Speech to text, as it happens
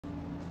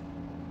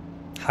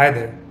Hi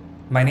there,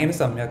 my name is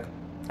Samyak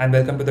and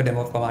welcome to the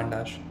demo of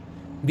CommandDash.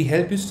 We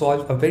help you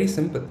solve a very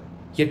simple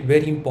yet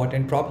very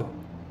important problem,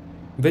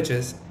 which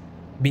is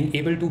being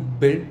able to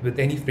build with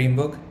any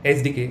framework,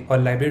 SDK or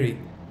library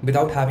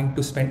without having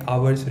to spend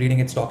hours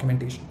reading its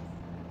documentation.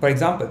 For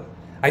example,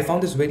 I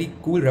found this very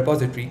cool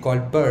repository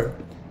called Burr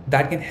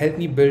that can help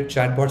me build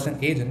chatbots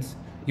and agents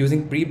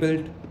using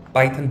pre-built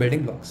Python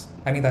building blocks.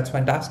 I mean, that's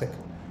fantastic.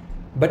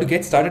 But to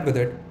get started with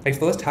it, I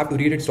first have to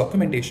read its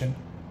documentation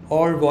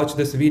or watch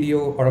this video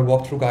or a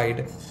walkthrough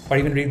guide or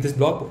even read this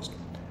blog post.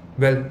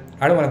 Well,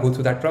 I don't want to go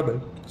through that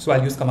trouble, so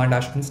I'll use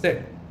CommandDash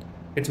instead.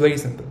 It's very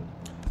simple.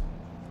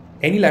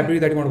 Any library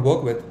that you want to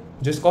work with,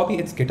 just copy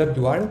its GitHub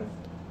URL,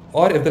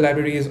 or if the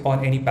library is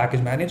on any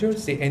package manager,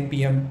 say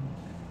npm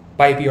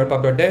PyPi or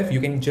pub.dev,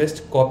 you can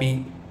just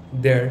copy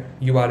their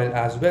URL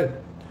as well.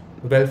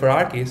 Well, for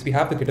our case, we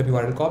have the GitHub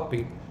URL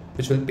copied,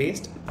 which we'll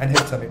paste and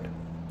hit submit.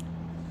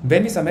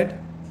 When we submit,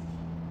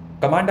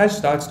 CommandDash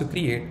starts to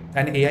create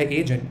an AI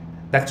agent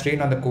that's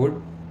trained on the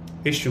code,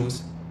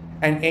 issues,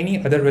 and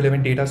any other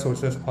relevant data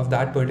sources of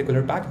that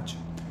particular package.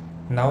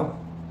 Now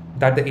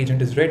that the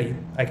agent is ready,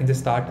 I can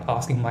just start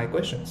asking my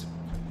questions.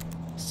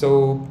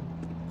 So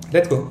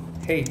let's go.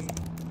 Hey,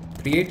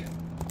 create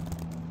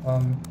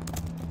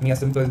me a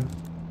simple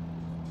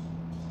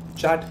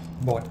chat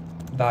bot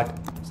that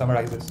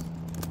summarizes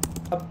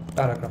a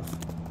paragraph.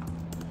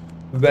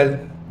 Well,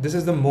 this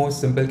is the most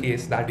simple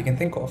case that we can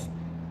think of.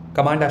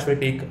 CommandDash will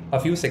take a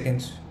few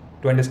seconds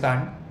to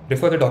understand,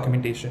 refer the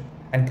documentation,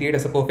 and create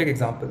us a perfect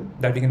example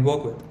that we can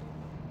work with.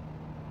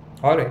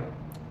 Alright,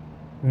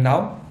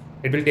 now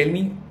it will tell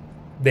me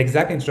the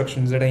exact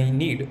instructions that I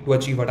need to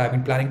achieve what I've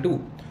been planning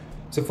to.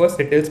 So first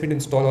it tells me to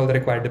install all the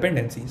required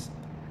dependencies,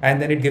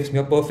 and then it gives me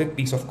a perfect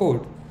piece of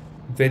code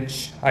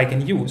which I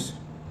can use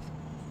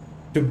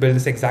to build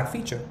this exact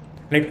feature.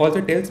 And it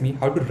also tells me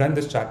how to run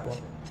this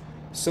chatbot.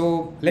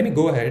 So let me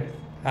go ahead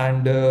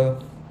and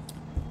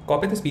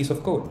copy this piece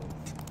of code,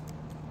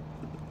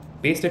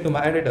 paste it to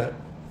my editor,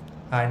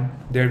 and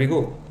there we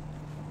go.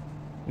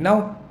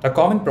 Now, a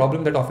common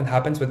problem that often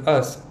happens with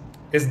us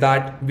is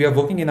that we are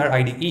working in our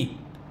IDE,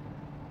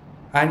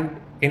 and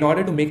in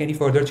order to make any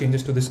further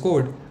changes to this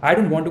code, I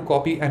don't want to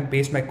copy and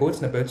paste my code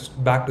snippets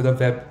back to the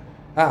web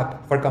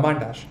app for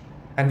CommandDash.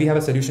 And we have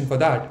a solution for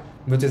that,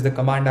 which is the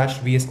CommandDash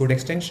VS Code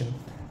extension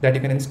that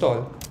you can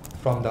install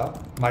from the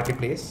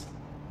marketplace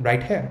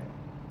right here.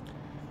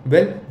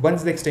 Well,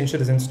 once the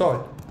extension is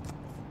installed,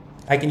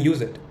 I can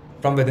use it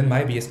from within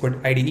my VS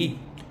Code IDE.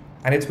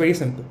 And it's very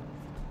simple.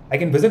 I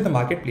can visit the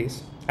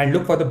marketplace and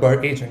look for the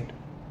Burr agent.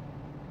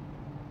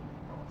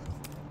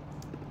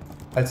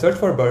 I'll search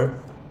for Burr,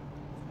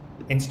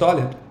 install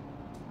it,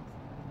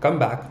 come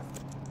back,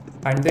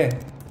 and then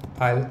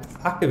I'll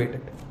activate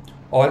it.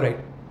 All right,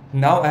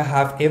 now I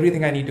have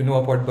everything I need to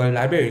know about Burr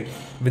library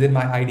within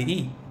my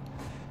IDE.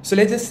 So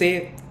let's just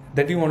say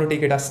that we want to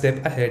take it a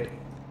step ahead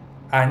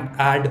and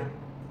add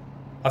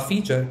a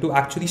feature to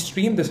actually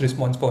stream this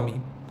response for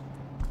me.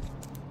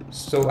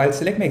 So I'll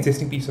select my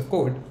existing piece of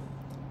code,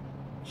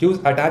 use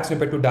attach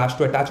snippet to dash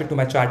to attach it to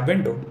my chat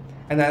window,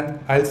 and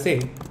then I'll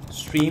say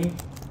stream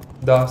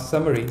the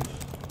summary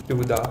to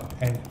the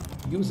end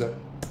user.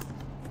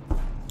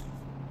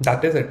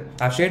 That is it.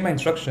 I've shared my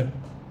instruction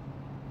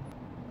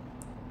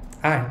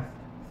and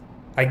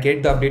I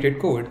get the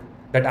updated code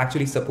that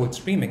actually supports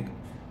streaming.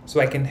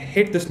 So I can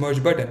hit this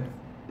merge button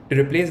to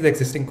replace the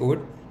existing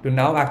code to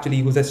now actually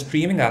use a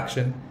streaming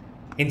action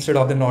instead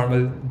of the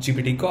normal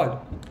GPT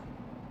call.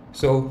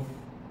 So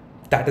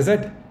that is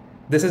it.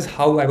 This is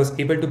how I was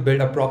able to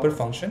build a proper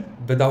function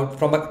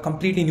from a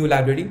completely new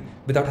library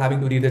without having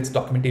to read its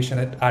documentation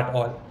at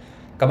all.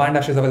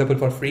 CommandDash is available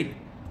for free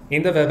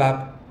in the web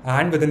app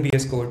and within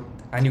VS Code,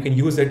 and you can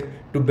use it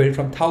to build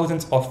from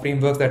thousands of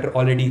frameworks that are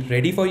already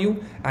ready for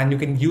you, and you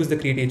can use the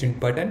create agent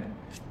button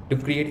to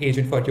create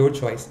agent for your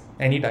choice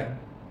anytime.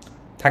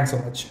 Thanks so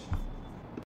much.